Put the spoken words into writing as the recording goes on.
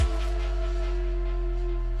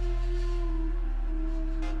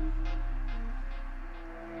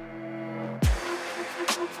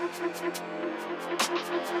Let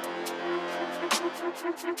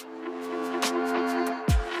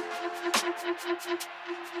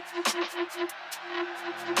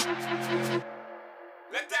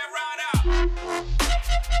that ride out.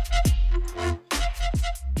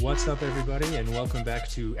 What's up, everybody, and welcome back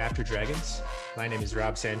to After Dragons. My name is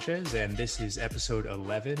Rob Sanchez, and this is episode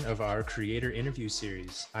 11 of our creator interview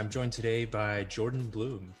series. I'm joined today by Jordan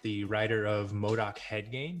Blum, the writer of MODOK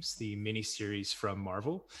Head Games, the miniseries from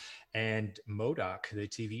Marvel, and MODOK, the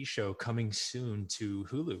TV show coming soon to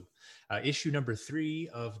Hulu. Issue number 3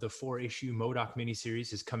 of the 4-issue MODOK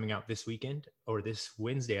miniseries is coming out this weekend, or this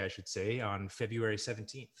Wednesday, I should say, on February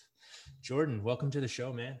 17th. Jordan, welcome to the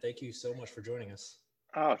show, man. Thank you so much for joining us.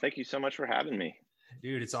 Oh, thank you so much for having me.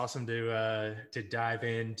 Dude, it's awesome to dive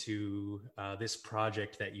into this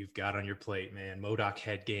project that you've got on your plate, man. MODOK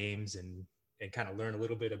Head Games, and kind of learn a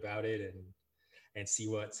little bit about it and see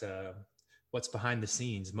what's behind the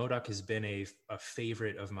scenes. MODOK has been a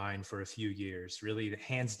favorite of mine for a few years. Really,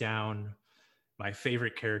 hands down, my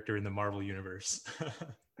favorite character in the Marvel universe.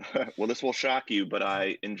 Well, this will shock you, but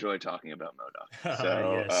I enjoy talking about MODOK.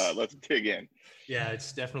 So Yes. Let's dig in. Yeah,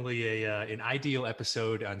 it's definitely an ideal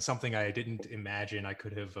episode on something I didn't imagine I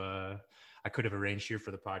could have arranged here for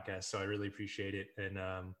the podcast. So I really appreciate it. And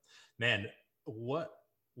man, what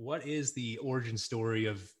is the origin story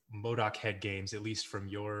of MODOK Head Games, at least from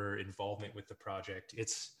your involvement with the project?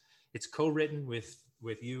 It's co-written with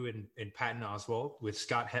you and Patton Oswalt, with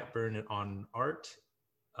Scott Hepburn on art,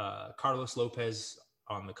 Carlos Lopez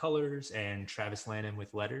on the colors, and Travis Lanham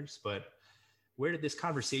with letters. But where did this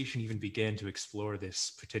conversation even begin to explore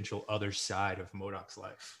this potential other side of MODOK's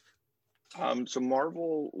life? So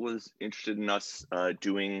Marvel was interested in us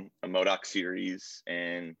doing a MODOK series,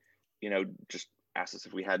 and just asked us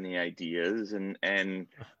if we had any ideas. And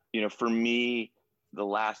for me, the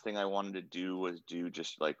last thing I wanted to do was do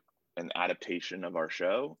just like an adaptation of our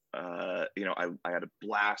show. I had a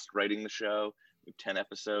blast writing the show. 10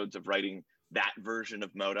 episodes of writing that version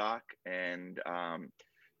of MODOK, and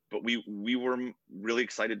but we were really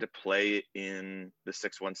excited to play in the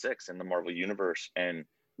 616 in the Marvel universe and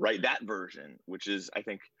write that version, which is, I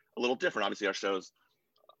think, a little different. Obviously, our show's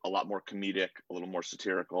a lot more comedic, a little more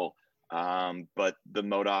satirical, but the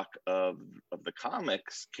MODOK of the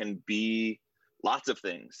comics can be lots of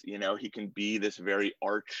things. He can be this very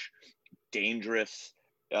arch, dangerous,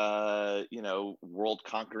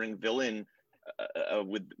 world-conquering villain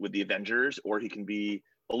with the Avengers, or he can be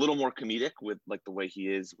a little more comedic with like the way he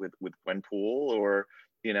is with Gwenpool, or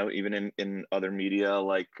even in other media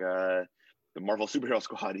like the Marvel Superhero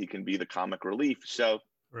Squad, he can be the comic relief. So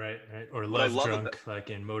right, or love drunk,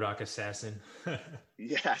 like in MODOK Assassin.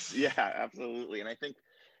 Yes, yeah, absolutely. And I think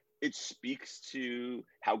it speaks to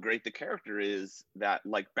how great the character is, that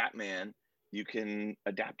like Batman, you can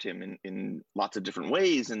adapt him in lots of different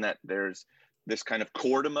ways, and that there's this kind of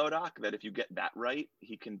core to MODOK that if you get that right,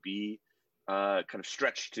 he can be kind of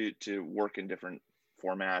stretched to work in different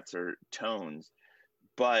formats or tones.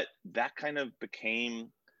 But that kind of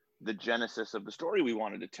became the genesis of the story we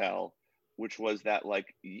wanted to tell, which was that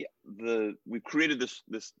we created this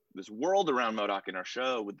world around MODOK in our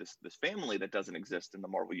show with this family that doesn't exist in the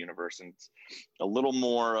Marvel universe, and it's a little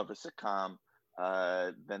more of a sitcom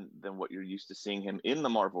than what you're used to seeing him in the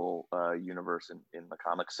Marvel universe in the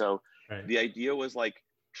comics. So right. The idea was like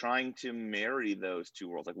trying to marry those two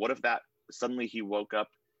worlds. Like, what if that suddenly he woke up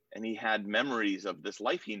and he had memories of this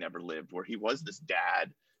life he never lived, where he was this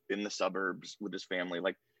dad in the suburbs with his family?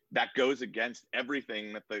 Like, that goes against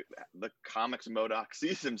everything that the comics MODOK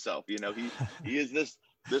sees himself. He is this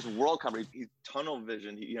world company. He's tunnel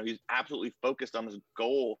vision. He's absolutely focused on this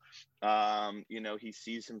goal. He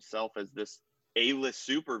sees himself as this A-list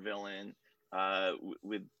supervillain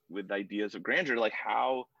with ideas of grandeur. Like,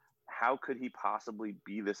 how could he possibly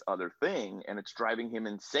be this other thing? And it's driving him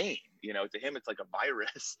insane. To him, it's like a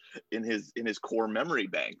virus in his core memory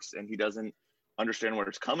banks, and he doesn't understand where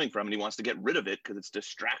it's coming from, and he wants to get rid of it because it's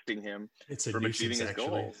distracting him from achieving his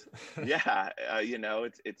goals. Yeah,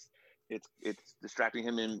 it's distracting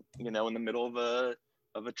him in the middle of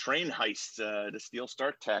a train heist to steal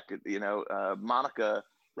Stark Tech. Monica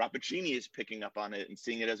Rappaccini is picking up on it and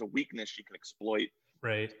seeing it as a weakness she can exploit.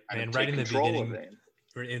 Right, and right in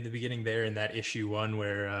the beginning there in that issue 1,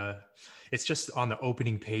 where it's just on the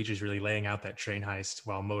opening pages really laying out that train heist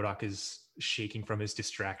while MODOK is shaking from his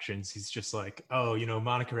distractions. He's just like,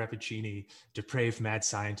 Monica Rappaccini, depraved mad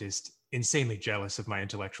scientist, insanely jealous of my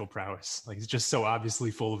intellectual prowess. Like, he's just so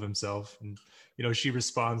obviously full of himself. And she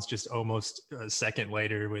responds just almost a second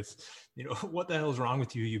later with, what the hell is wrong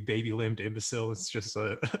with you, you baby-limbed imbecile? It's just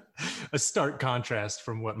a stark contrast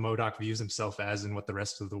from what MODOK views himself as and what the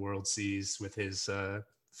rest of the world sees with his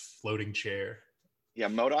floating chair. Yeah,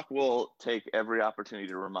 MODOK will take every opportunity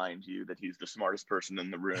to remind you that he's the smartest person in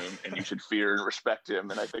the room and you should fear and respect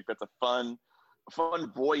him. And I think that's a fun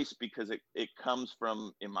voice because it comes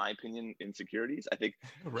from, in my opinion, insecurities. I think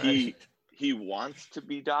Right. he wants to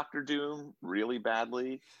be Doctor Doom really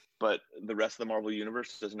badly, but the rest of the Marvel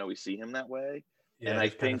Universe doesn't always see him that way. Yeah, and I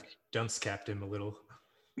they've kind think of dunce capped him a little.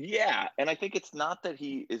 Yeah, and I think it's not that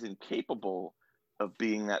he is incapable of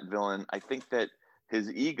being that villain. I think that his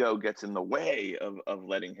ego gets in the way of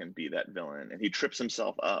letting him be that villain, and he trips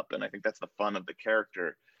himself up. And I think that's the fun of the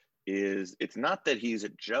character. Is it's not that he's a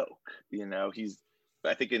joke, He's,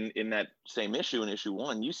 I think in that same issue, in issue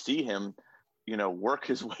 1, you see him, work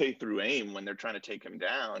his way through AIM when they're trying to take him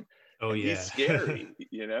down. Oh, and yeah. He's scary.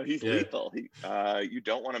 He's Yeah. lethal. You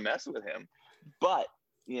don't want to mess with him, but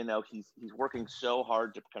he's working so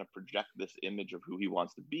hard to kind of project this image of who he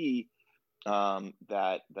wants to be,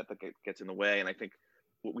 that gets in the way. And I think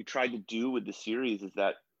what we tried to do with the series is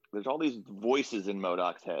that there's all these voices in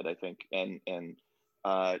MODOK's head, I think, and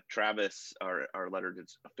Travis, our letter, did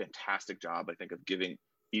a fantastic job, I think, of giving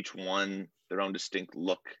each one their own distinct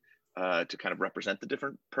look, to kind of represent the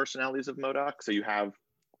different personalities of MODOK. So you have,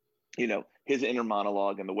 his inner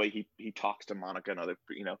monologue and the way he talks to Monica and other,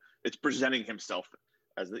 it's presenting himself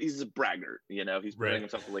as he's a braggart, he's presenting Right.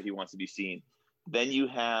 himself the way he wants to be seen. Then you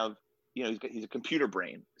have, he's a computer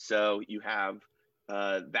brain. So you have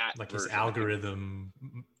that, like version.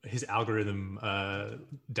 his algorithm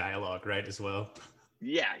dialogue, right, as well.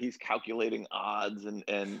 Yeah, he's calculating odds and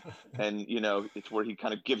it's where he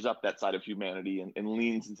kind of gives up that side of humanity and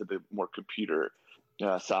leans into the more computer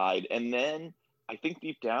side. And then I think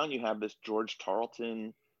deep down you have this George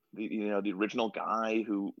Tarleton, the original guy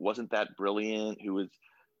who wasn't that brilliant, who was,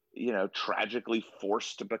 tragically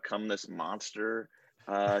forced to become this monster.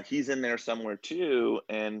 He's in there somewhere too.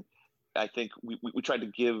 And I think we tried to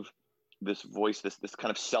give this voice, this kind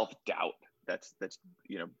of self-doubt that's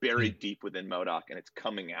buried deep within MODOK, and it's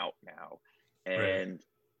coming out now. And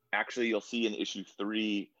actually you'll see in issue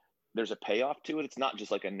 3, there's a payoff to it. It's not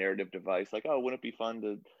just like a narrative device, like, oh, wouldn't it be fun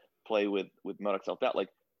to play with MODOK self-doubt? Like,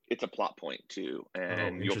 it's a plot point too.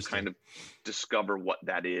 And you'll kind of discover what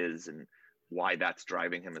that is and why that's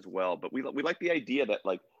driving him as well. But we like the idea that,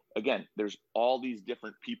 like, again, there's all these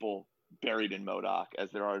different people buried in MODOK,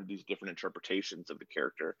 as there are these different interpretations of the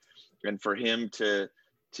character. And for him to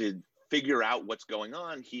figure out what's going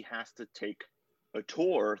on, he has to take a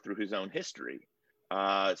tour through his own history.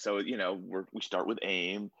 So we start with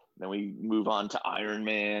AIM, then we move on to Iron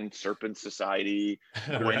Man, Serpent Society,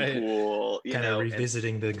 Gwenpool. Kind of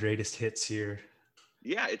revisiting the greatest hits here.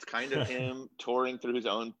 Yeah, it's kind of him touring through his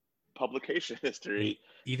own publication history.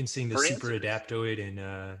 Even seeing the Super Adaptoid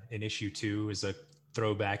in issue 2 is a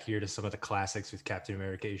throwback here to some of the classics with Captain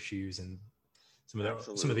America issues and some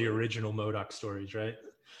of the original MODOK stories, right?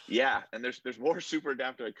 Yeah, and there's more Super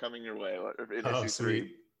Adaptoid coming your way in issue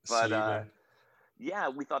 3. But yeah,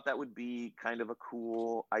 we thought that would be kind of a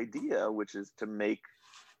cool idea, which is to make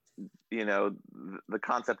the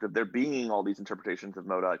concept of there being all these interpretations of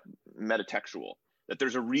MODOK metatextual, that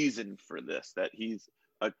there's a reason for this, that he's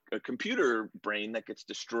a computer brain that gets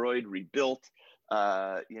destroyed, rebuilt,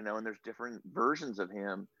 and there's different versions of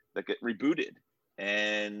him that get rebooted.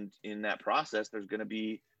 And in that process, there's going to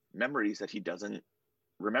be memories that he doesn't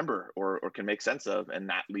remember or can make sense of, and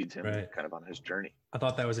that leads him kind of on his journey. I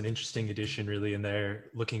thought that was an interesting addition, really, in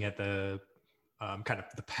there, looking at the kind of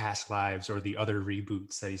the past lives or the other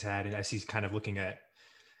reboots that he's had, and as he's kind of looking at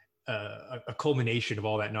a culmination of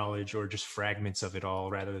all that knowledge, or just fragments of it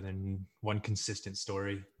all, rather than one consistent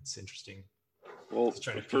story. It's interesting. Well,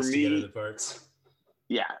 trying to piece together the parts.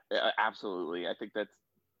 Yeah, absolutely. I think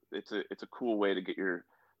it's a cool way to get your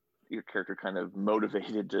character kind of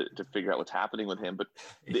motivated to figure out what's happening with him. But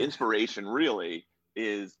the inspiration really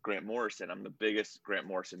is Grant Morrison. I'm the biggest Grant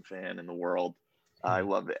Morrison fan in the world. I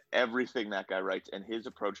love everything that guy writes, and his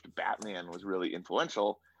approach to Batman was really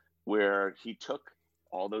influential, where he took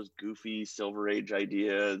all those goofy Silver Age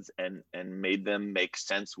ideas and made them make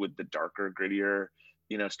sense with the darker, grittier,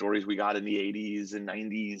 stories we got in the 80s and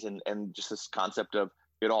 90s, and just this concept of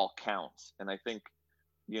it all counts. And I think,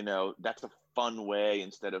 that's a fun way,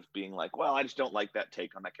 instead of being like, well, I just don't like that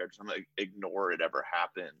take on that character, so I'm going to ignore it ever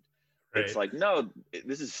happened. Right. It's like, no,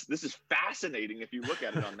 this is fascinating if you look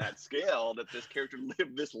at it on that scale, that this character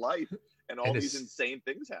lived this life and all these insane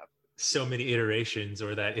things happen. So many iterations,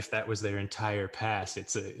 or that if that was their entire past,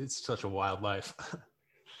 it's such a wild life.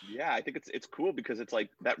 Yeah, I think it's cool because it's like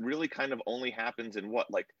that really kind of only happens in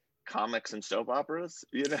what, like comics and soap operas,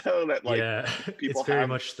 that like Yeah, it's people very have.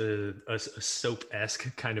 much a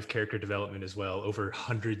soap-esque kind of character development as well, over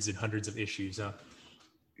hundreds and hundreds of issues. Huh?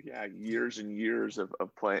 Yeah, years and years of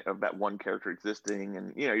play of that one character existing,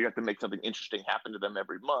 and you have to make something interesting happen to them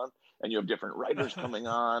every month, and you have different writers coming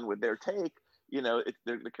on with their take.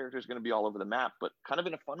 The character is going to be all over the map, but kind of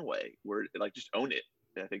in a fun way, where like just own it.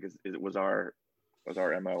 I think was our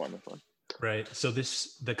MO on this one. Right. So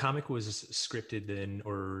the comic was scripted then,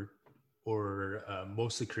 or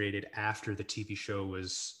mostly created after the TV show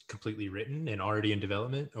was completely written and already in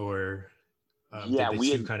development, or Yeah, did the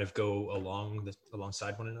we two had kind of go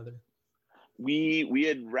alongside one another? we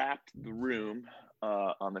had wrapped the room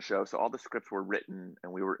on the show, so all the scripts were written,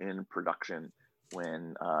 and we were in production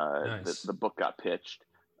when Nice. the book got pitched,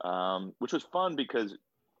 which was fun because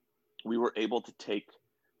we were able to take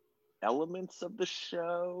elements of the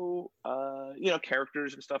show,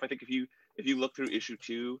 characters and stuff. I think if you look through issue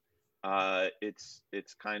 2, it's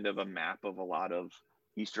kind of a map of a lot of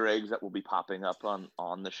Easter eggs that will be popping up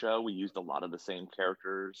on the show. We used a lot of the same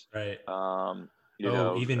characters. Right. You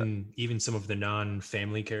know, even some of the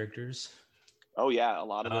non-family characters. Oh yeah, a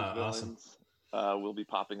lot of those Awesome. villains will be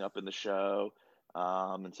popping up in the show,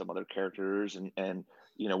 and some other characters, and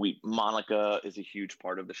Monica is a huge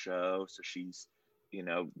part of the show, so she's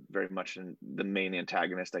very much the main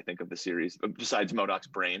antagonist, I think, of the series, besides MODOK's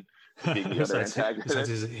brain being the other antagonist.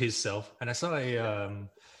 Besides his self. And I saw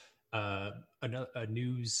a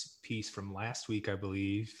news piece from last week, I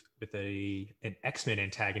believe, with an X-Men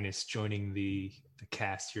antagonist joining the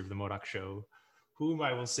cast here of the MODOK show, whom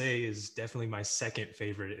I will say is definitely my second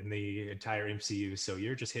favorite in the entire MCU. So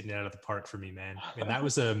you're just hitting it out of the park for me, man. And that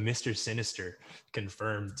was a Mr. Sinister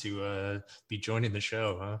confirmed to be joining the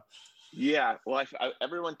show, huh? Yeah, well,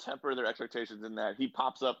 everyone temper their expectations in that he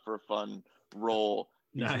pops up for a fun role.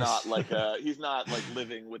 He's Nice. he's not like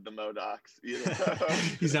living with the MODOKs.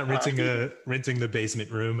 He's not renting the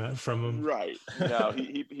basement room from him. Right. No,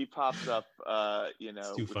 he pops up,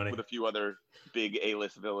 with a few other big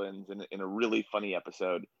A-list villains in a really funny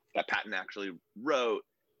episode that Patton actually wrote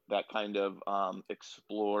that kind of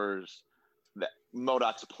explores that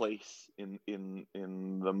MODOK's place in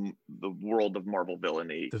the world of Marvel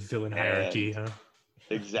villainy, the villain hierarchy, huh?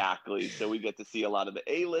 Exactly. So we get to see a lot of the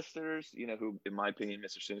A-listers, who, in my opinion,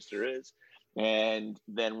 Mr. Sinister is, and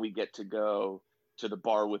then we get to go to the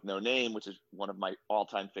bar with no name, which is one of my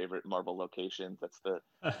all-time favorite Marvel locations. That's the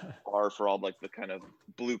bar for all like the kind of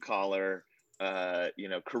blue collar,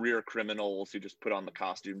 career criminals who just put on the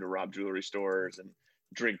costume to rob jewelry stores and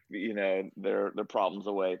drink, their problems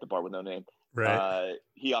away at the bar with no name. Right.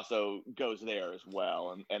 He also goes there as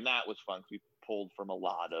well, and that was fun. We pulled from a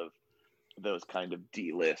lot of those kind of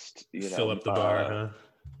D-list, fill up the bar, huh?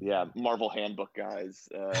 Yeah, Marvel Handbook guys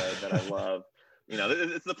that I love.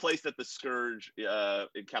 It's the place that the Scourge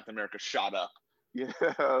in Captain America shot up.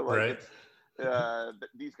 Right.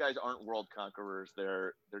 These guys aren't world conquerors.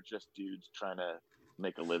 They're just dudes trying to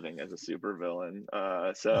make a living as a supervillain.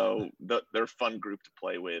 So they're a fun group to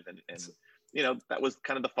play with, and that was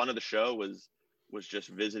kind of the fun of the show was just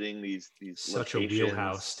visiting these such locations. A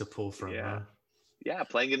wheelhouse to pull from. Yeah. Huh? Yeah,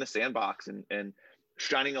 playing in the sandbox and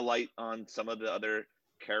shining a light on some of the other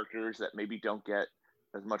characters that maybe don't get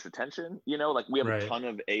as much attention. Like we have Right. a ton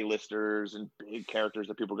of A-listers and big characters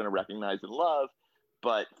that people are going to recognize and love.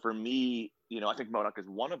 But for me, I think MODOK is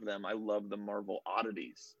one of them. I love the Marvel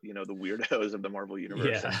oddities, the weirdos of the Marvel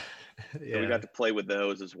universe. Yeah. So we got to play with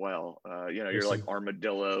those as well. You're like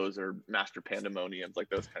armadillos or Master Pandemoniums, like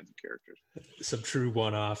those kinds of characters. Some true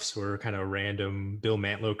one-offs or kind of random Bill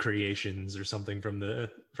Mantlo creations or something from the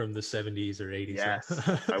 70s or 80s. Yes,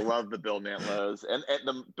 I love the Bill Mantlos, and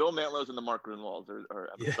the Bill Mantlos and the Mark Grunwalds are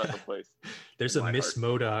have a special place. There's a Miss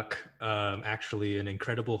MODOK, actually, an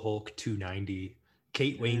Incredible Hulk 290.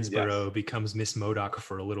 Kate Waynesboro becomes Miss MODOK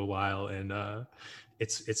for a little while, and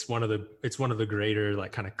it's one of the greater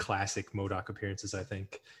like kind of classic MODOK appearances, I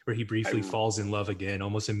think, where he briefly falls in love again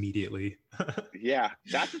almost immediately. Yeah,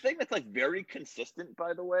 that's the thing that's like very consistent,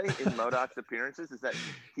 by the way, in MODOK's appearances, is that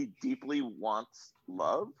he deeply wants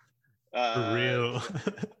love. For real.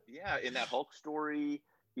 Yeah, in that Hulk story,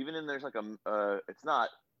 even in there's like it's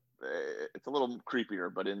a little creepier,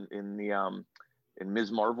 but in Ms.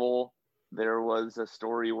 Marvel, there was a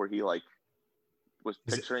story where he like was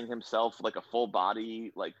picturing himself like a full body,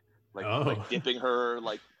 like dipping her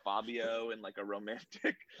like Fabio in like a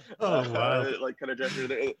romantic, wow. like kind of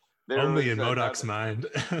gesture. Only in MODOK's mind.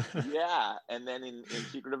 Yeah, and then in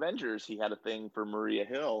Secret Avengers, he had a thing for Maria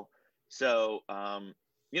Hill. So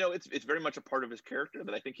it's very much a part of his character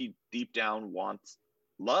that I think he deep down wants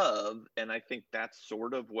love. And I think that's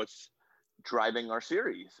sort of what's driving our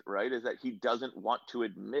series, right? Is that he doesn't want to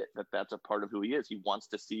admit that that's a part of who he is. He wants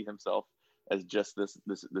to see himself as just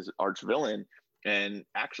this arch villain. And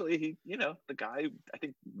actually, he, the guy, I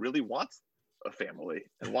think, really wants a family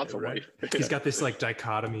and wants a Right. wife. He's got this like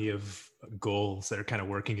dichotomy of goals that are kind of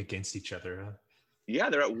working against each other. Huh? Yeah,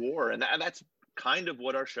 they're at war, and that's kind of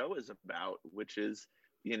what our show is about, which is,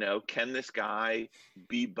 can this guy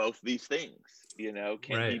be both these things? Can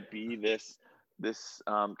Right. he be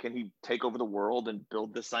can he take over the world and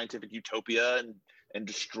build this scientific utopia and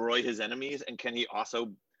destroy his enemies? And can he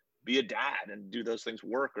also be a dad and do those things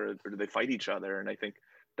work, or do they fight each other? And I think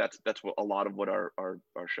that's what a lot of what our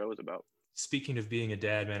show is about. Speaking of being a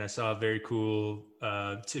dad, man, I saw a very cool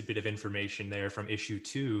tidbit of information there from issue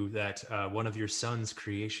 2 that one of your son's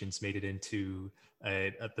creations made it into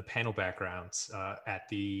the panel backgrounds at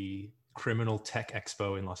the Criminal Tech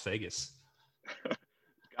Expo in Las Vegas.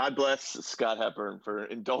 God bless Scott Hepburn for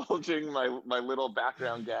indulging my little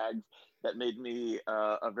background gags that made me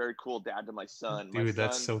a very cool dad to my son. Dude,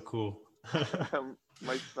 that's so cool.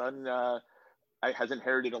 My son has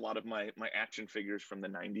inherited a lot of my action figures from the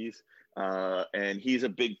 90s, and he's a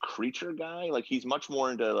big creature guy. Like, he's much more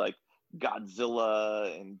into like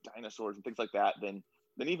Godzilla and dinosaurs and things like that than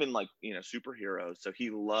even like superheroes. So he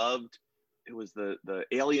loved, it was the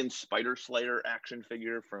Alien Spider Slayer action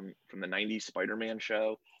figure from the 90s Spider-Man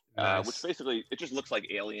show. Nice. Which basically, it just looks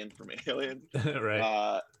like Alien from Aliens.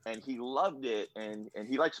 Right. And he loved it, and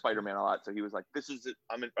he liked Spider-Man a lot. So he was like, "This is it.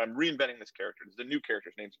 I'm reinventing this character. This is a new character.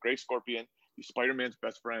 His name's Gray Scorpion. He's Spider-Man's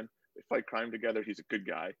best friend. They fight crime together. He's a good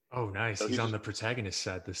guy." Oh, nice. So he's on the protagonist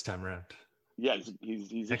side this time around. Yeah,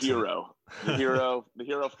 he's a hero. The hero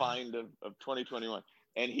find of 2021.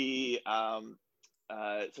 And he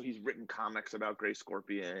so he's written comics about Gray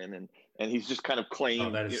Scorpion, and he's just kind of claimed.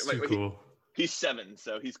 Oh, that is too cool. He's 7,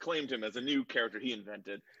 so he's claimed him as a new character he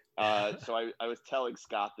invented. So I was telling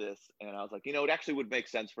Scott this, and I was like, it actually would make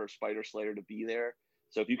sense for a Spider Slayer to be there.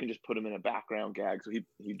 So if you can just put him in a background gag. So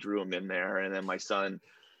he drew him in there, and then my son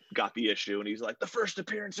got the issue, and he's like, "The first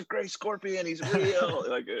appearance of Gray Scorpion, he's real."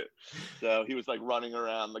 So he was like running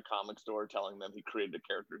around the comic store telling them he created a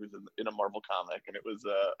character who's in a Marvel comic, and it was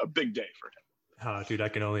a big day for him. Oh, dude, I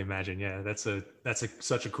can only imagine. Yeah, that's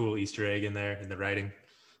such a cool Easter egg in there in the writing.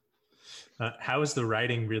 How is the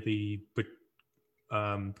writing really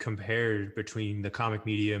compared between the comic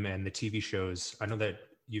medium and the TV shows? I know that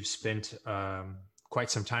you've spent quite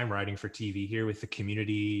some time writing for TV here with the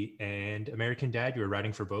Community and American Dad. You were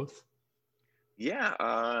writing for both? Yeah,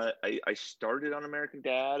 I started on American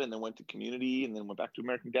Dad and then went to Community and then went back to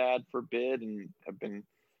American Dad for a bit, and have been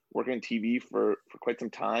working on TV for quite some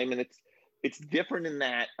time. And it's different in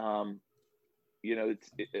that,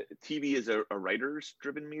 TV is a writer's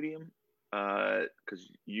driven medium. Because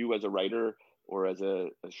you as a writer or as a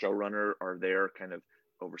showrunner are there kind of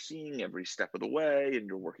overseeing every step of the way, and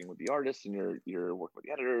you're working with the artists, and you're working with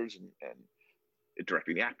the editors and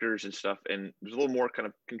directing the actors and stuff. And there's a little more kind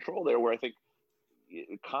of control there, where I think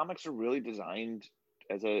comics are really designed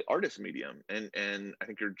as an artist medium, and I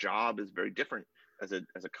think your job is very different as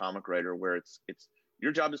a comic writer, where it's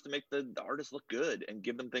your job is to make the artists look good and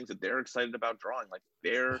give them things that they're excited about drawing. Like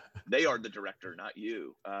they are the director, not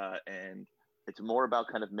you. And it's more about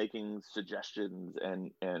kind of making suggestions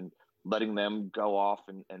and letting them go off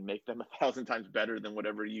and make them 1,000 times better than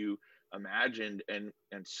whatever you imagined. And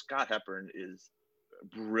Scott Hepburn is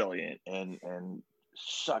brilliant and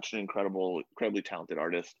such an incredibly talented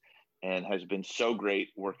artist, and has been so great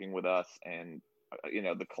working with us. And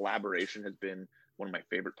the collaboration has been one of my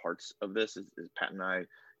favorite parts of this is Pat and I,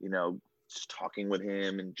 just talking with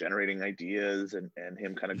him and generating ideas, and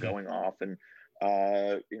him kind of going off and,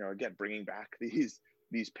 again, bringing back these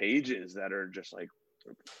pages that are just like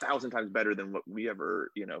 1,000 times better than what we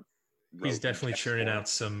ever, He's definitely churning out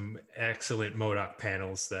some excellent MODOK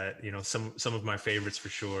panels that, some of my favorites for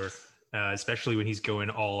sure, especially when he's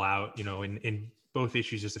going all out, in both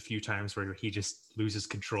issues, just a few times where he just loses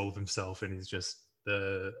control of himself, and he's just,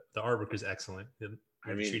 the artwork is excellent.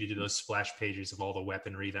 I mean, treated to those splash pages of all the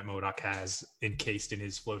weaponry that MODOK has encased in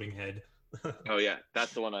his floating head. Oh yeah,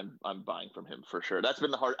 that's the one I'm buying from him for sure. That's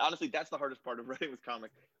been honestly, that's the hardest part of writing this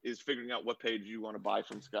comic, is figuring out what page you want to buy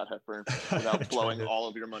from Scott Hepburn without blowing all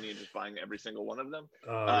of your money and just buying every single one of them.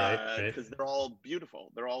 Right. Because they're all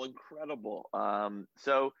beautiful, they're all incredible.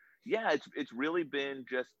 So yeah, it's really been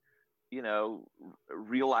just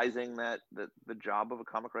realizing that the job of a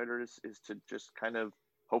comic writer is to just kind of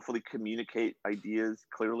hopefully communicate ideas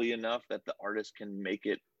clearly enough that the artist can make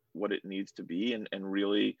it what it needs to be, and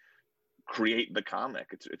really create the comic.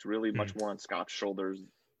 It's really much more on Scott's shoulders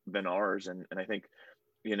than ours. And I think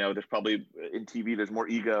there's probably in TV, there's more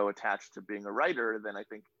ego attached to being a writer than I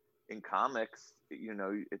think in comics.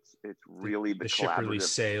 It's really the ship release collaborative.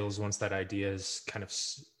 sales. Once that idea is kind of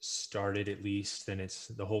started, at least, then it's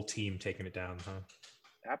the whole team taking it down, huh?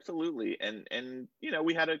 Absolutely. And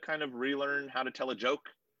we had to kind of relearn how to tell a joke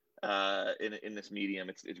in this medium.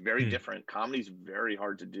 It's very different. Comedy's very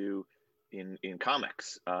hard to do in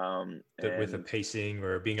comics. With the pacing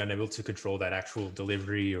or being unable to control that actual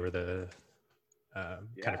delivery or the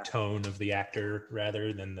kind of tone of the actor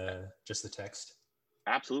rather than just the text.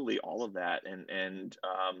 Absolutely, all of that, and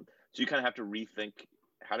so you kind of have to rethink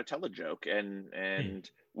how to tell a joke, and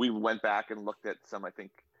we went back and looked at some, I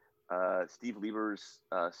think, Steve Lieber's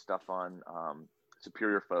stuff on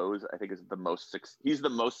Superior Foes. I think he's the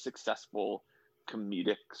most successful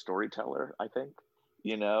comedic storyteller, I think,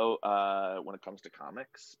 when it comes to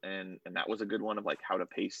comics, and that was a good one of like how to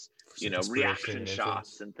pace, reaction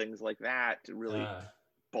shots and things like that to really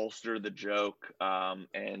bolster the joke,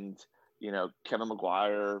 and Kevin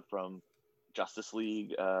Maguire from Justice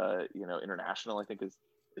League, International, I think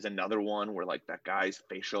is another one where like that guy's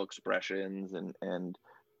facial expressions and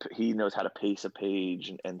he knows how to pace a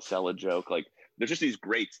page and sell a joke. Like there's just these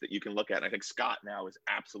greats that you can look at. And I think Scott now is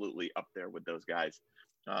absolutely up there with those guys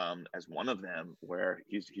as one of them, where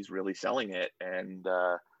he's really selling it. And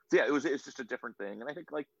it's just a different thing. And I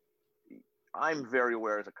think like I'm very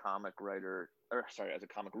aware as a comic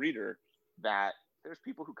reader that there's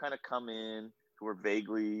people who kind of come in who are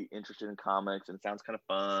vaguely interested in comics and it sounds kind of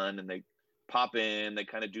fun, and they pop in, they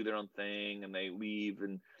kind of do their own thing and they leave,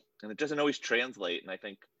 and it doesn't always translate. And I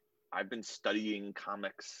think I've been studying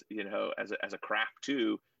comics, as a craft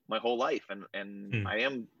too, my whole life. And I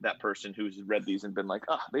am that person who's read these and been like,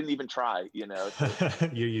 oh, they didn't even try, you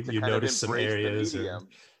notice some areas.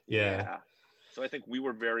 Yeah. So I think we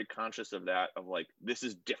were very conscious of that, of like, this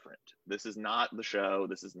is different. This is not the show.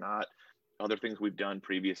 This is not other things we've done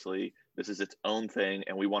previously. This is its own thing.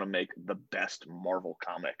 And we want to make the best Marvel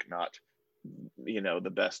comic, not,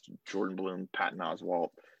 the best Jordan Bloom, Patton Oswalt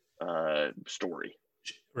story.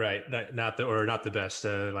 Right. Not the best,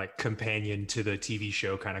 like companion to the TV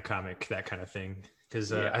show kind of comic, that kind of thing.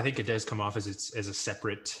 Because I think it does come off as a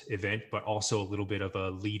separate event, but also a little bit of a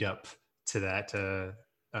lead up to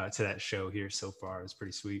that show here so far. It's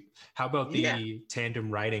pretty sweet. How about the tandem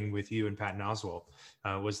writing with you and Patton Oswalt?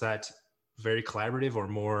 Was that very collaborative or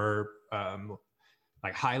more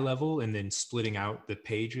like high level and then splitting out the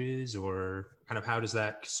pages, or kind of how does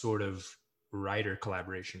that sort of writer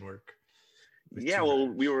collaboration work? Well,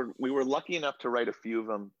 we were lucky enough to write a few of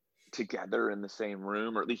them together in the same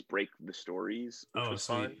room, or at least break the stories, which was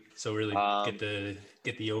sweet. fun. So really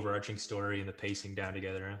get the overarching story and the pacing down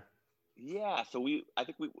together, huh? Yeah, so I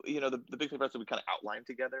think the big thing for us is we kind of outline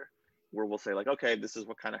together, where we'll say like, okay, this is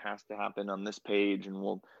what kind of has to happen on this page, and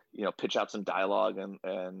we'll pitch out some dialogue, and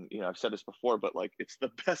I've said this before, but like it's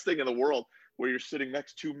the best thing in the world where you're sitting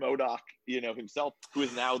next to MODOK, himself, who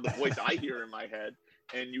is now the voice I hear in my head,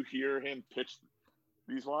 and you hear him pitch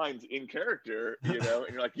these lines in character, and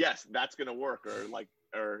you're like, yes, that's gonna work,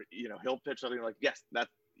 or he'll pitch something like, yes,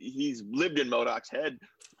 he's lived in MODOK's head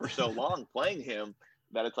for so long playing him,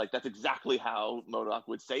 that it's like, that's exactly how MODOK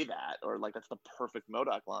would say that, or like, that's the perfect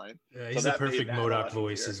MODOK line. Yeah, he's the perfect MODOK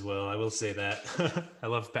voice as well. I will say that. I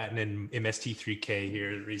love Patton in MST3K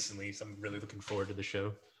here recently, so I'm really looking forward to the show.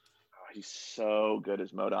 Oh, he's so good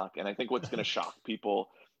as MODOK. And I think what's going to shock people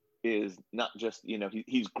is not just,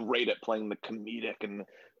 he's great at playing the comedic and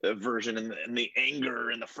the version and the anger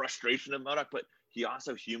and the frustration of MODOK, but he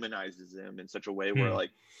also humanizes him in such a way where like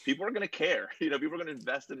people are going to care, people are going to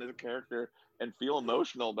invest in his character and feel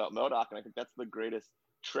emotional about MODOK. And I think that's the greatest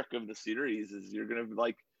trick of the series, is you're going to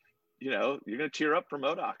like, you're going to tear up for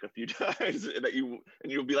MODOK a few times, and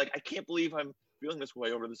you'll be like, I can't believe I'm feeling this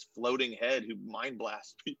way over this floating head who mind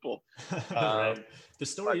blasts people. Right. The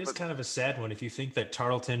story is kind of a sad one. If you think that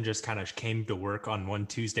Tarleton just kind of came to work on one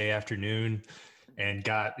Tuesday afternoon and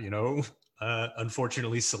got,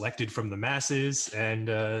 unfortunately selected from the masses, and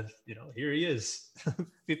here he is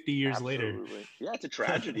 50 years later. Yeah, it's a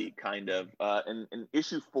tragedy kind of, and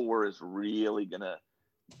issue 4 is really gonna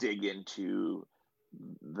dig into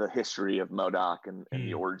the history of MODOK and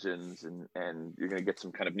the origins, and you're gonna get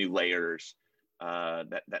some kind of new layers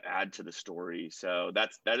that add to the story. So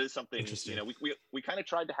that is something, we kind of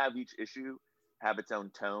tried to have each issue have its own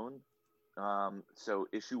tone. So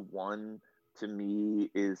issue 1 to me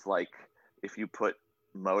is like, if you put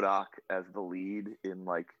MODOK as the lead in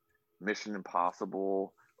like Mission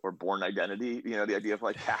Impossible or Bourne Identity, the idea of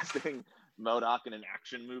like casting MODOK in an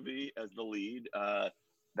action movie as the lead,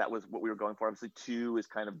 that was what we were going for. Obviously 2 is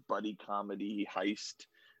kind of buddy comedy heist.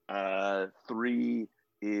 3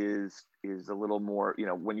 is a little more,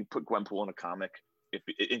 when you put Gwenpool in a comic,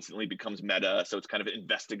 it instantly becomes meta. So it's kind of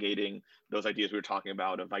investigating those ideas we were talking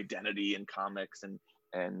about of identity in comics and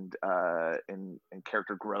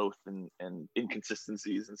character growth and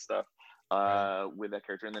inconsistencies and stuff with that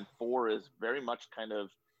character. And then 4 is very much kind of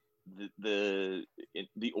the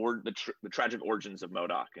tragic origins of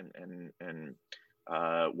MODOK and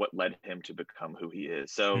what led him to become who he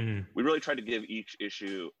is. So we really tried to give each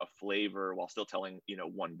issue a flavor while still telling,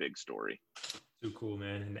 one big story. Too cool,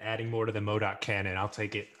 man. And adding more to the MODOK canon, I'll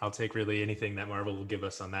take it. I'll take really anything that Marvel will give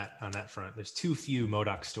us on that front. There's too few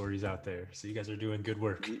MODOK stories out there, so you guys are doing good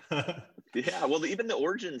work. Yeah, well, even the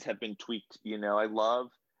origins have been tweaked. I love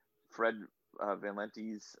Fred Van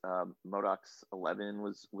Lente's MODOK's 11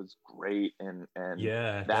 was great, and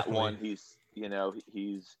yeah, that definitely. one he's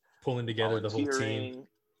pulling together the whole team.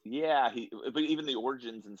 Yeah, but even the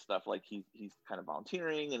origins and stuff, like he's kind of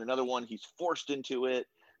volunteering, and another one he's forced into it.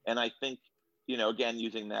 And I think, again,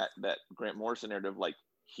 using that Grant Morrison narrative, like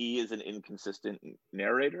he is an inconsistent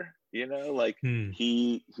narrator, like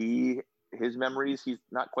his memories he's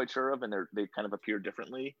not quite sure of, and they kind of appear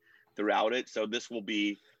differently throughout it. So this will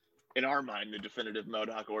be, in our mind, the definitive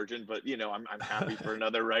MODOK origin. But I'm happy for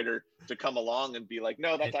another writer to come along and be like,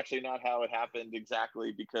 no, that's actually not how it happened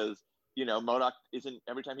exactly, because MODOK isn't,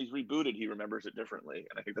 every time he's rebooted, he remembers it differently,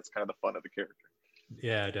 and I think that's kind of the fun of the character.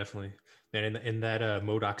 Yeah, definitely. And in that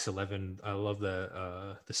MODOK's 11, I love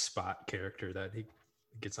the Spot character that he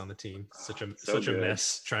gets on the team. Such a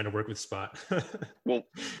mess trying to work with Spot. well,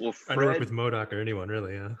 trying to work with MODOK or anyone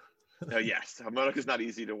really, yeah. Yes, MODOK is not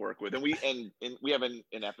easy to work with, and we have an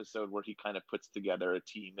episode where he kind of puts together a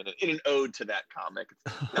team in an ode to that comic.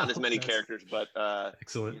 It's not as many characters, but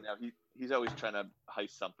excellent. He's always trying to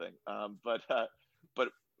heist something. But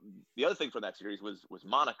the other thing from that series was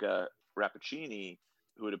Monica Rappaccini,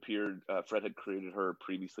 who had appeared. Fred had created her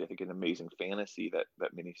previously, I think, in Amazing Fantasy,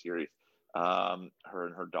 that miniseries. Her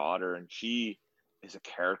and her daughter, and she is a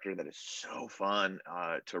character that is so fun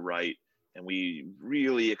to write. And we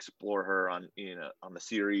really explore her on the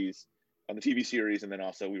series, on the TV series, and then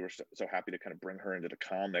also we were so happy to kind of bring her into the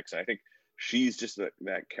comics. And I think she's just that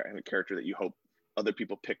kind of character that you hope other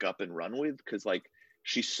people pick up and run with, because like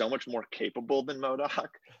she's so much more capable than MODOK,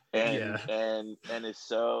 and is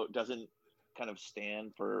so doesn't kind of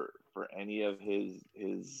stand for any of his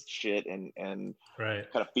shit, and right.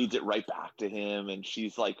 kind of feeds it right back to him. And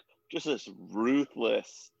she's like just this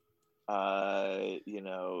ruthless,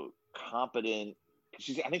 competent.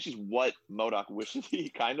 I think she's what MODOK wishes he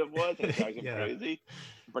kind of was, and it drives him crazy,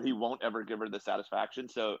 but he won't ever give her the satisfaction.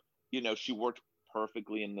 So she worked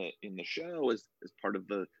perfectly in the show as part of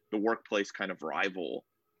the workplace kind of rival.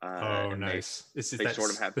 Nice. They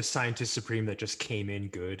sort of have the scientist supreme that just came in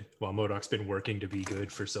good while MODOK's been working to be good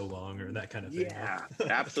for so long, or that kind of thing. Yeah,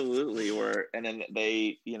 absolutely. And then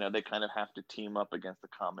they kind of have to team up against a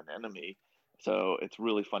common enemy. So it's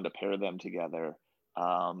really fun to pair them together.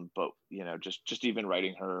 But just even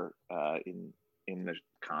writing her in the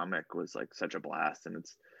comic was like such a blast, and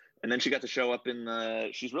then she got to show up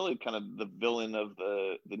she's really kind of the villain of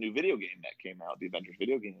the new video game that came out, the Avengers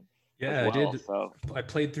video game. Yeah, I did. So I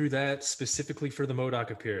played through that specifically for the MODOK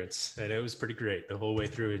appearance, and it was pretty great the whole way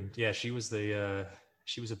through. And yeah, she was a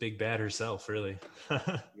big bad herself, really.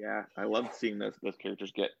 Yeah, I loved seeing those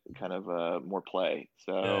characters get kind of more play.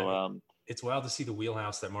 So it's wild to see the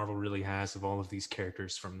wheelhouse that Marvel really has of all of these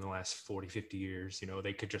characters from the last 40, 50 years.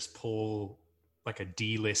 They could just pull like a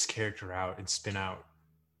D-list character out and spin out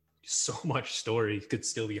so much story could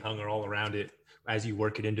still be hung all around it as you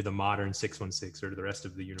work it into the modern 616 or the rest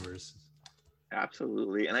of the universe.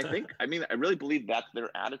 Absolutely. And I really believe that's their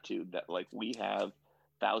attitude, that like we have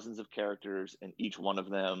thousands of characters and each one of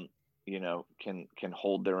them, can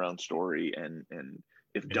hold their own story and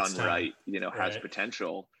if done right, has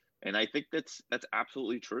potential. And I think that's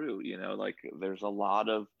absolutely true. Like there's a lot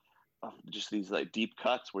of just these like deep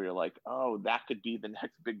cuts where you're like, oh, that could be the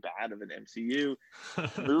next big bad of an MCU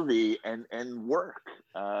movie and work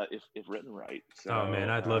if written right. So, oh man,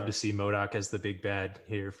 I'd love to see MODOK as the big bad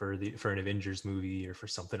here for an Avengers movie or for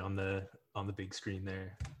something on the big screen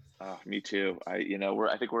there. Me too. I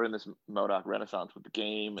think we're in this MODOK renaissance with the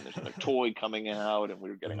game, and there's a toy coming out, and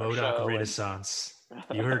we're getting our MODOK renaissance.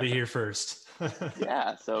 You heard it here first.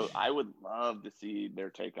 Yeah, so I would love to see their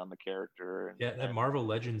take on the character. That Marvel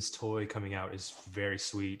Legends toy coming out is very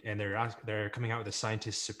sweet, and they're coming out with the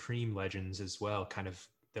Scientist Supreme Legends as well. Kind of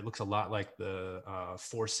that looks a lot like the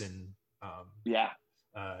Forsen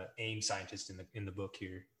AIM scientist in the book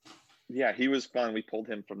here. Yeah, he was fun. We pulled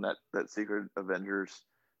him from that Secret Avengers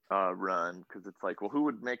run, because it's like, well, who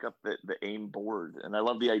would make up the AIM board? And I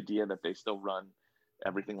love the idea that they still run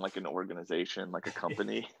everything like an organization, like a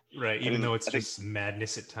company. Right, even though it's just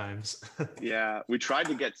madness at times. Yeah, we tried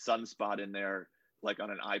to get Sunspot in there like on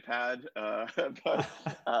an iPad, but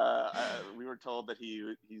we were told that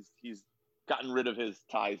he's gotten rid of his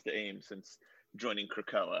ties to AIM since joining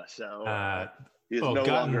Krakoa. So he is no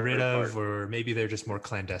gotten longer rid of, or maybe they're just more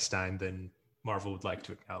clandestine than Marvel would like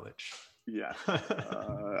to acknowledge. Yeah,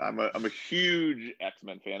 I'm a huge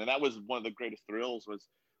X-Men fan, and that was one of the greatest thrills was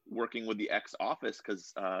working with the X office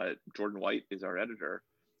because Jordan White is our editor,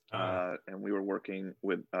 and we were working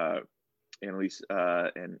with Annalise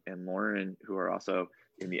and Lauren, who are also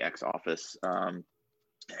in the X office, and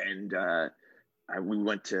we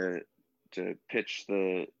went to pitch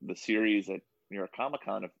the series at New York Comic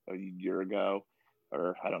Con a year ago,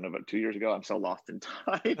 or I don't know, about 2 years ago. I'm so lost in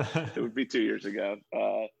time. It would be 2 years ago.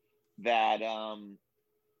 That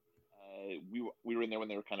we were in there when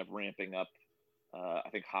they were kind of ramping up. I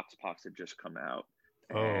think Hoxpox had just come out,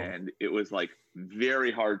 and it was like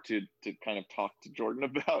very hard to kind of talk to Jordan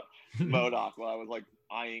about MODOK while I was like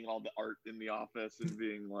eyeing all the art in the office and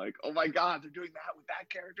being like, "Oh my God, they're doing that with that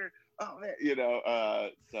character!" Oh man, you know.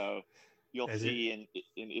 So you'll see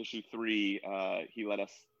in issue 3, he let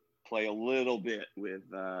us play a little bit with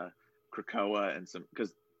Krakoa and some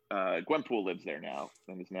because Gwenpool lives there now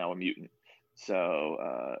and is now a mutant.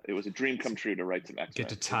 So it was a dream come true to write some X-Men. Get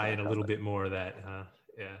to tie in a little bit more of that.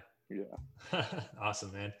 Yeah.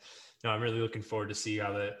 Awesome, man. No, I'm really looking forward to see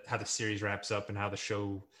how the series wraps up and how the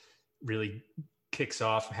show really kicks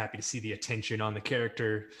off. I'm happy to see the attention on the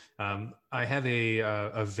character. I have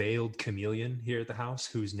a veiled chameleon here at the house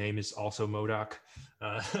whose name is also MODOK.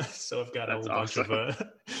 So I've got a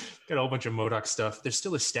whole bunch of MODOK stuff. There's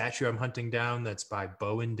still a statue I'm hunting down that's by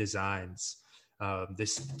Bowen Designs.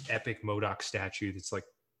 This epic MODOK statue that's like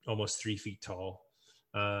almost 3 feet tall.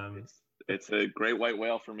 It's a great white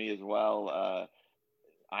whale for me as well.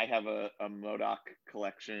 I have a MODOK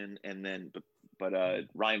collection, and then but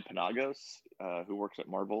Ryan Panagos, who works at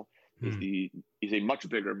Marvel, he's a much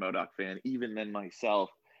bigger MODOK fan even than myself,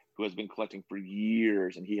 who has been collecting for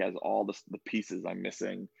years, and he has all the pieces I'm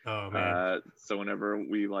missing. Oh man! So whenever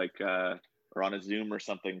we are on a Zoom or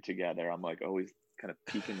something together, I'm like always kind of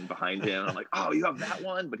peeking behind him. I'm like, "Oh, you have that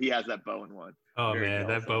one," but he has that Bowen one. Oh man,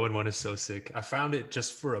 that Bowen one is so sick. I found it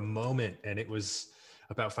just for a moment, and it was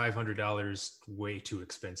about $500, way too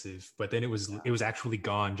expensive. But then it was actually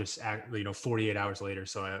gone just 48 hours later.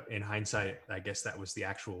 So in hindsight, I guess that was the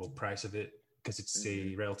actual price of it because it's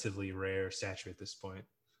a relatively rare statue at this point.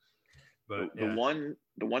 But the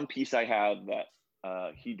one piece I have that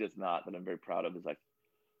he does not, that I'm very proud of, is I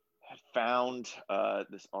found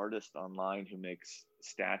this artist online who makes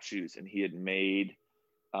statues, and he had made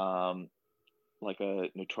like a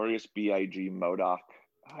Notorious B.I.G. MODOK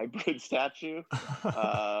hybrid statue,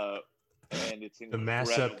 and it's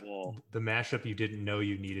incredible. The mashup you didn't know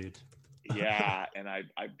you needed. Yeah, and I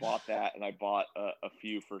bought that, and I bought a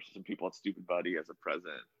few for some people at Stupid Buddy as a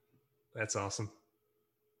present. That's awesome.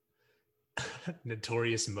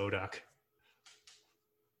 Notorious MODOK.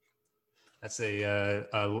 That's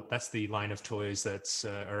that's the line of toys that's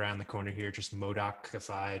around the corner here, just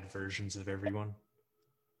MODOK-ified versions of everyone.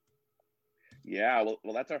 Yeah,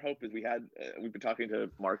 well, that's our hope. Is we've been talking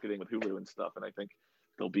to marketing with Hulu and stuff, and I think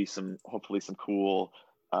there'll be hopefully some cool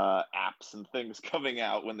apps and things coming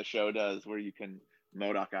out when the show does, where you can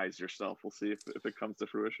MODOKize yourself. We'll see if it comes to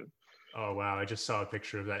fruition. Oh wow! I just saw a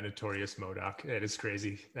picture of that Notorious MODOK. That is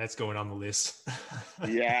crazy. That's going on the list.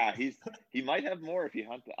 Yeah, he might have more if you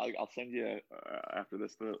hunt. I'll send you after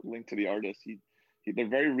this the link to the artist. They're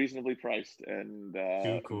very reasonably priced and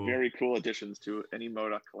cool. Very cool additions to any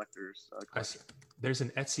MODOK collector's collection. There's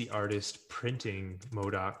an Etsy artist printing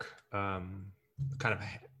MODOK, kind of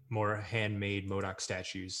more handmade MODOK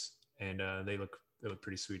statues, and they look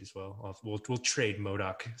pretty sweet as well. We'll trade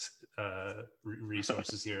MODOK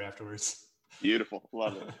resources here afterwards. Beautiful,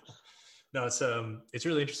 love it. No, it's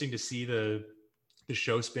really interesting to see the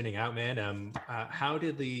show spinning out, man. How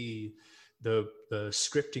did the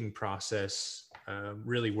scripting process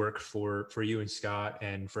really work for you and Scott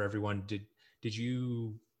and for everyone? Did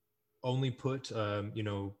you only put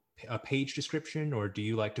a page description, or do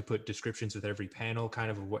you like to put descriptions with every panel,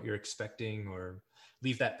 kind of what you're expecting, or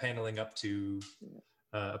leave that paneling up to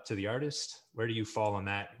the artist? Where do you fall on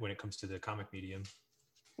that when it comes to the comic medium?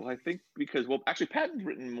 Well, I think actually Patton's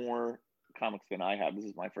written more comics than I have. This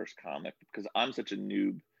is my first comic because I'm such a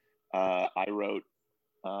noob. I wrote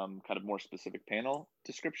kind of more specific panel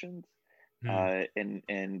descriptions, but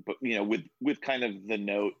with kind of the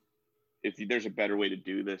note, if there's a better way to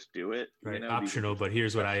do this, do it. Right, optional, but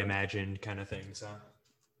here's what I imagined, kind of things. Huh?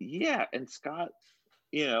 Yeah, and Scott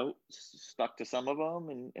stuck to some of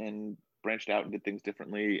them and branched out and did things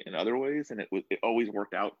differently in other ways, and it always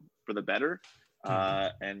worked out for the better.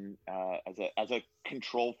 And as a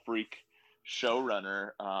control freak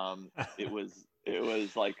showrunner, it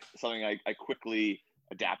was like something I quickly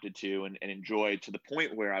adapted to and enjoyed, to the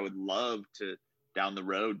point where I would love to down the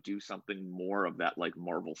road do something more of that, like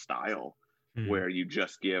Marvel style, where you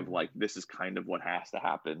just give like, this is kind of what has to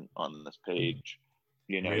happen on this page.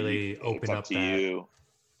 Really open up to that. you.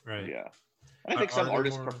 Right. Yeah. And I think some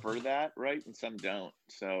artists prefer that, right? And some don't.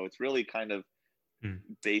 So it's really kind of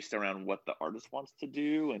based around what the artist wants to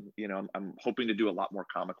do. And, I'm hoping to do a lot more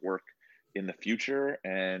comic work in the future.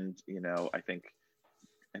 And, I think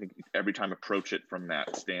every time approach it from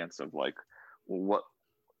that stance of like, well,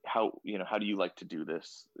 how do you like to do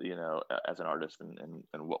this, as an artist, and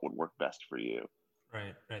what would work best for you?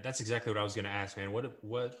 Right. That's exactly what I was going to ask, man.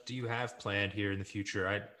 What do you have planned here in the future?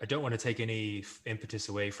 I don't want to take any impetus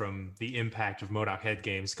away from the impact of MODOK Head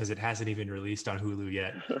Games, because it hasn't even released on Hulu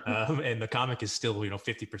yet. And the comic is still,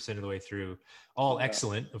 50% of the way through. All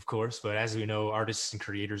excellent, of course. But as we know, artists and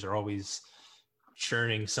creators are always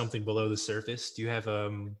churning something below the surface. Do you have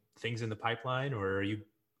things in the pipeline, or are you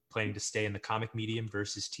planning to stay in the comic medium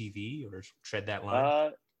versus TV, or tread that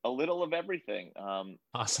line? A little of everything.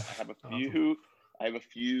 Awesome. I have a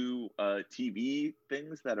few TV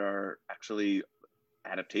things that are actually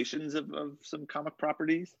adaptations of some comic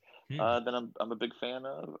properties that I'm a big fan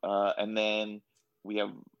of. And then we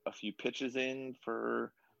have a few pitches in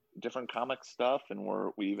for different comic stuff, and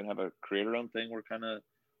we even have a creator-owned thing we're kind of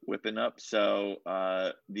whipping up. So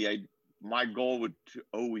my goal would to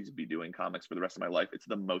always be doing comics for the rest of my life. It's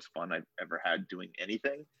the most fun I've ever had doing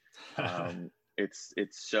anything.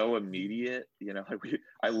 It's so immediate.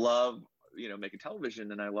 I love making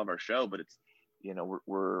television, and I love our show, but it's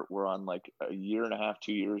we're on like a year and a half,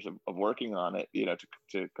 2 years of working on it,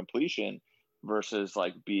 to completion, versus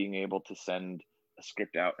like being able to send a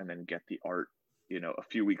script out and then get the art a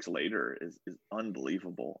few weeks later is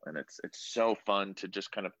unbelievable. And it's so fun to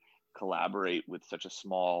just kind of collaborate with such a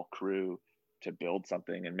small crew to build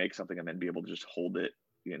something and make something, and then be able to just hold it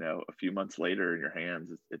a few months later in your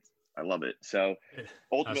hands. I love it. So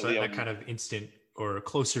ultimately, that kind of instant, or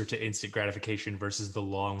closer to instant gratification, versus the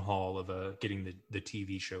long haul of getting the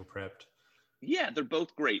TV show prepped. Yeah, they're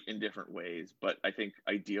both great in different ways, but I think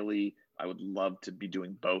ideally I would love to be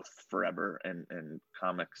doing both forever. And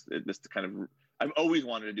comics, I've always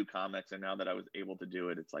wanted to do comics, and now that I was able to do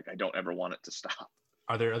it, it's like I don't ever want it to stop.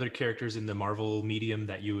 Are there other characters in the Marvel medium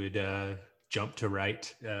that you would jump to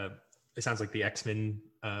write? It sounds like the X-Men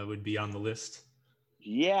would be on the list.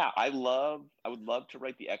 Yeah, I would love to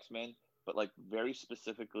write the X-Men, but like very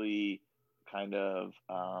specifically kind of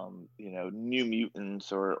New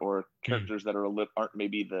Mutants or characters that aren't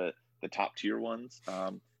maybe the top tier ones.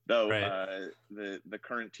 The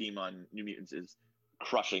current team on New Mutants is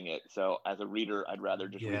crushing it. So as a reader, I'd rather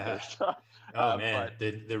just read their stuff. Oh man,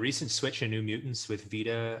 the recent switch in New Mutants with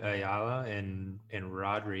Vita Ayala and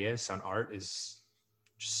Rod Reyes on art is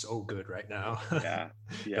just so good right now. Yeah.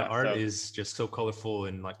 The art is just so colorful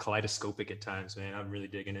and like kaleidoscopic at times, man. I'm really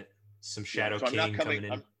digging it. Some Shadow King coming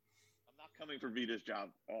in. I'm not coming for Vita's job.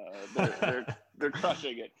 They're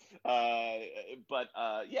crushing it. But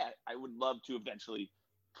I would love to eventually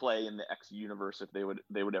play in the X universe if they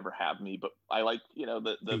would ever have me. But I like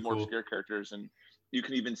the more obscure characters, and you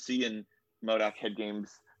can even see in MODOK Head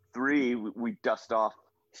Games 3 we dust off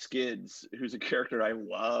Skids, who's a character I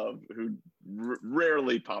love, who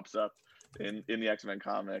rarely pops up in the X-Men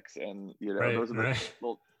comics, and those are the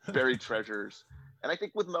little buried treasures. And I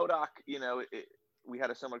think with MODOK, we had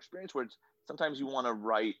a similar experience where sometimes you want to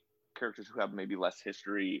write characters who have maybe less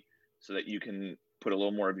history, so that you can put a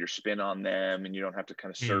little more of your spin on them, and you don't have to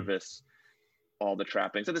kind of service all the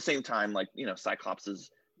trappings. At the same time, like Cyclops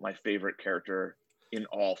is my favorite character in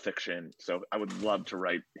all fiction, so I would love to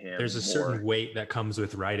write him. There's a certain weight that comes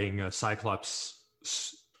with writing a Cyclops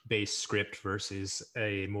based script versus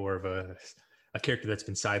a more of a character that's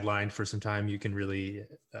been sidelined for some time. You can really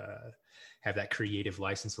have that creative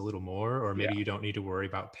license a little more, or maybe you don't need to worry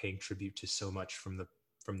about paying tribute to so much from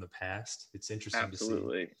the past. It's interesting to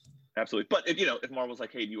see. Absolutely. But if Marvel's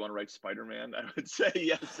like, hey, do you want to write Spider-Man? I would say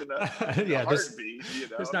yes in a heartbeat.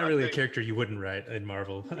 There's not really a character you wouldn't write in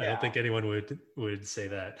Marvel. Yeah. I don't think anyone would say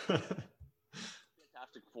that.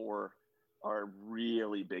 Fantastic Four are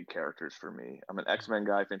really big characters for me. I'm an X-Men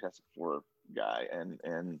guy, Fantastic Four guy,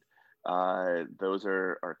 and those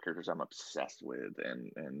are characters I'm obsessed with,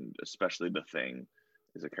 and especially the Thing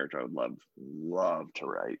is a character I would love to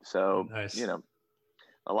write. So nice.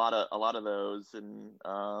 a lot of those, and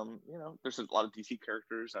you know, there's a lot of DC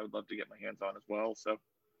characters I would love to get my hands on as well. So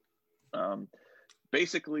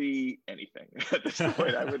basically anything at this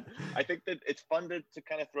point. I think that it's fun to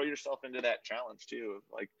kind of throw yourself into that challenge too, of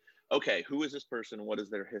like, okay, who is this person? What is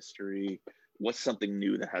their history? What's something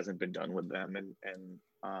new that hasn't been done with them? And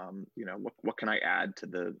you know, what can I add to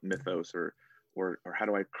the mythos, or how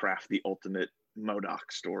do I craft the ultimate MODOK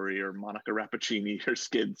story or Monica Rappaccini or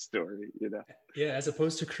Skid story, you know? Yeah, as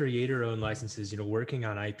opposed to creator-owned licenses, you know, working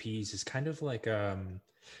on IPs is kind of like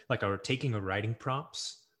taking a writing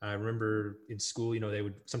prompts. I remember in school, you know, we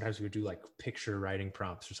would do like picture writing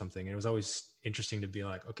prompts or something. And it was always interesting to be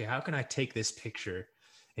like, okay, how can I take this picture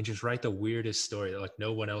and just write the weirdest story that like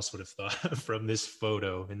no one else would have thought from this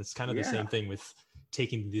photo? And it's kind of the same thing with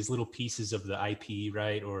taking these little pieces of the IP,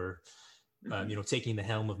 right? Or you know, taking the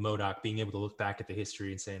helm of MODOK, being able to look back at the history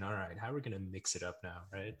and saying, all right, how are we going to mix it up now,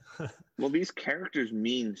 right? Well, these characters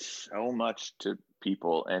mean so much to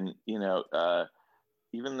people, and you know,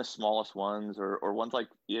 even the smallest ones, or ones like,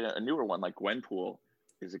 you know, a newer one like Gwenpool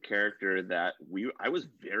is a character that I was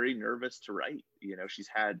very nervous to write. You know, she's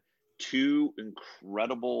had 2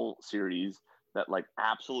 incredible series that like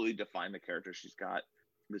absolutely define the character. She's got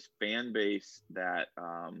this fan base that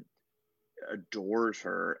adores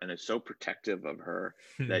her and is so protective of her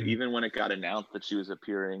that even when it got announced that she was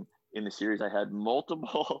appearing in the series, I had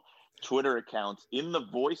multiple Twitter accounts in the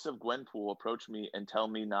voice of Gwenpool approach me and tell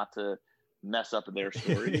me not to mess up their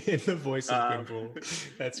story. In the voice of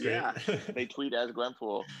Gwenpool. That's great. Yeah, they tweet as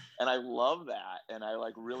Gwenpool, and I love that, and I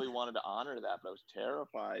like really wanted to honor that, but I was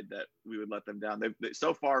terrified that we would let them down. They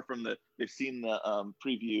so far they've seen the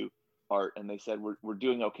preview art, and they said we're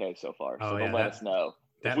doing okay so far, so they'll let us know.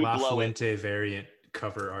 That La Fuente variant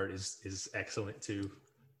cover art is excellent too.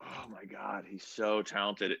 Oh my God, he's so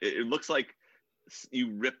talented. It looks like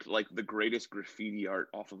you ripped like the greatest graffiti art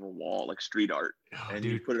off of a wall, like street art, and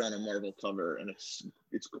you put it on a Marvel cover, and it's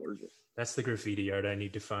gorgeous. That's the graffiti art I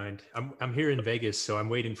need to find. I'm here in Vegas, so I'm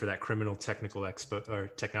waiting for that Criminal Technical Expo or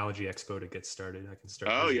Technology Expo to get started. I can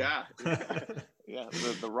start. Oh yeah, yeah.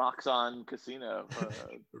 The Roxxon Casino,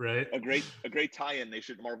 right? A great tie-in.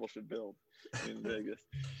 Marvel should build in Vegas.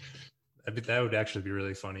 That would actually be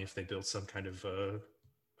really funny if they built some kind of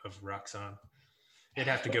Roxxon. They'd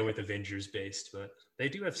have to go with Avengers based, but they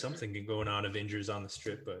do have something going on Avengers on the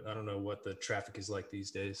Strip, but I don't know what the traffic is like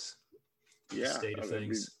these days. Yeah, state of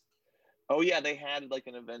things. Oh yeah, they had like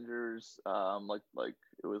an Avengers, like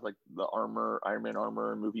it was like the Iron Man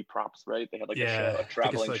armor movie props, right? They had like a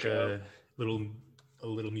traveling show, a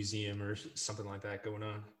little museum or something like that going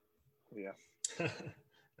on. Yeah,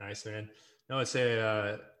 nice, man. No, it's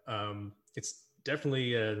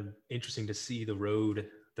definitely interesting to see the road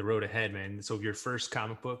ahead, man. So your first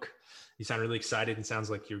comic book, you sound really excited. It sounds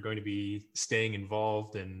like you're going to be staying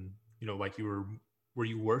involved, and you know, like were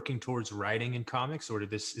you working towards writing in comics, or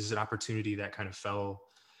is it an opportunity that kind of fell,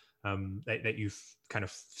 that you've kind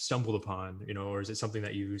of stumbled upon, you know, or is it something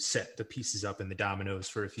that you set the pieces up in the dominoes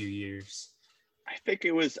for a few years? I think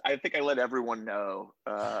I let everyone know.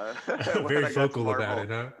 Very vocal about it,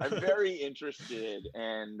 huh? I'm very interested,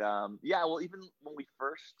 and yeah, well, even when we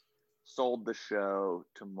first sold the show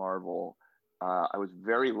to Marvel, I was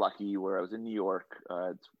very lucky where I was in New York.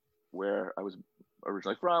 It's where I was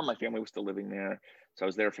originally from. My family was still living there, so I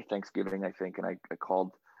was there for Thanksgiving, I think, and I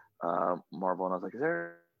called Marvel and I was like, "Is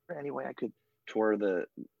there any way I could tour the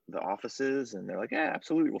offices?" And they're like, "Yeah,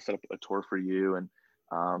 absolutely. We'll set up a tour for you." And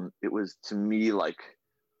it was, to me, like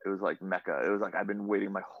it was like Mecca. It was like I've been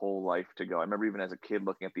waiting my whole life to go. I remember even as a kid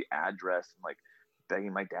looking at the address and like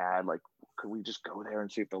begging my dad, like, could we just go there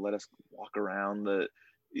and see if they'll let us walk around the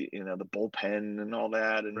bullpen and all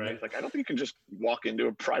that? And right. He's like, I don't think you can just walk into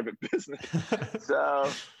a private business. So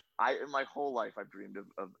my whole life I've dreamed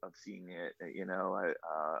of seeing it. You know,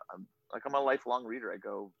 I'm a lifelong reader. I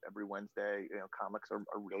go every Wednesday. You know, comics are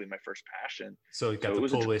really my first passion. So you got the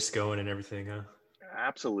pull list going and everything, huh?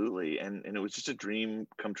 Absolutely. And it was just a dream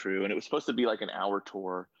come true. And it was supposed to be like an hour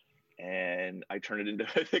tour, and I turned it into,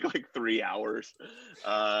 I think, like 3 hours.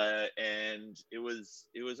 And it was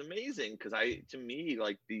amazing, because to me,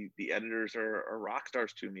 like the editors are rock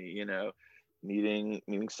stars to me, you know, meeting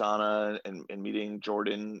Sana and meeting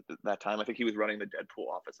Jordan that time. I think he was running the Deadpool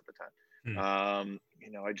office at the time.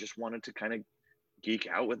 You know, I just wanted to kind of geek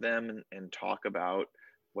out with them and talk about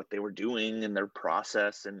what they were doing and their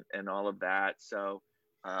process and all of that. So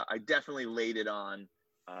I definitely laid it on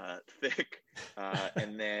thick.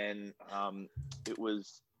 And then it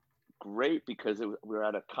was great because we were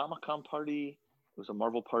at a Comic-Con party. It was a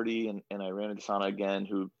Marvel party, and I ran into Sana again,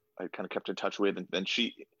 who I kind of kept in touch with, and then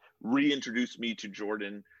she reintroduced me to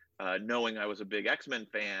Jordan knowing I was a big X-Men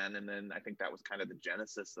fan. And then I think that was kind of the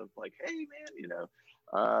genesis of like, hey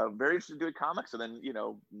man, very interested in doing comics. And then,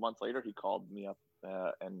 a month later he called me up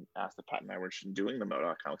and asked if Pat and I were interested in doing the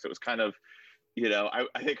MODOK comics. It was kind of, I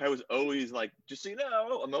think I was always like, just so you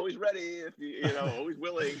know, I'm always ready if always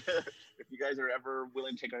willing, if you guys are ever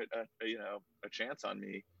willing to take a chance on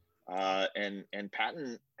me. And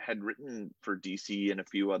Patton had written for DC and a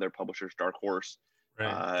few other publishers, Dark Horse.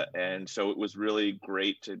 Right. And so it was really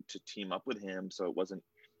great to team up with him. So it wasn't,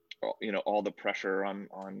 all the pressure on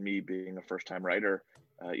me being a first time writer.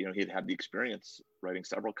 He'd had the experience writing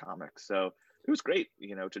several comics. So it was great,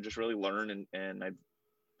 to just really learn. And I've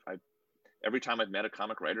every time I've met a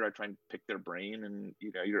comic writer, I try and pick their brain, and,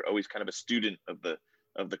 you're always kind of a student of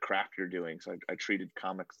the craft you're doing. So I treated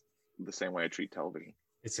comics the same way I treat television.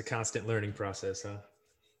 It's a constant learning process, huh?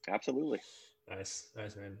 Absolutely. Nice,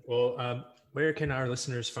 man. Well, where can our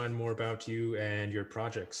listeners find more about you and your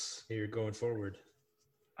projects here going forward?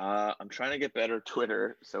 I'm trying to get better at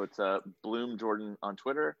Twitter. So it's Bloom Jordan on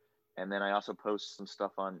Twitter. And then I also post some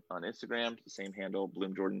stuff on Instagram, the same handle,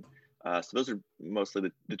 Bloom Jordan. So those are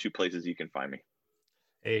mostly the two places you can find me.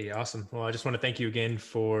 Hey, awesome. Well, I just want to thank you again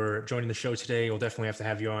for joining the show today. We'll definitely have to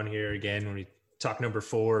have you on here again when we talk number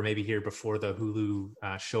 4, maybe here before the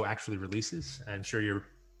Hulu show actually releases. I'm sure your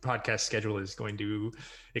podcast schedule is going to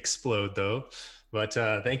explode though. But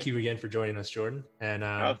thank you again for joining us, Jordan. And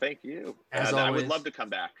thank you. I would love to come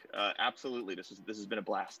back. Absolutely. This has been a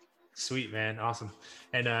blast. Sweet, man. Awesome.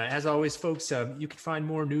 And as always, folks, you can find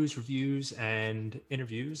more news, reviews, and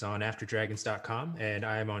interviews on AfterDragons.com. And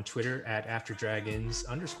I am on Twitter at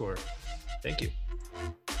AfterDragons_. Thank you.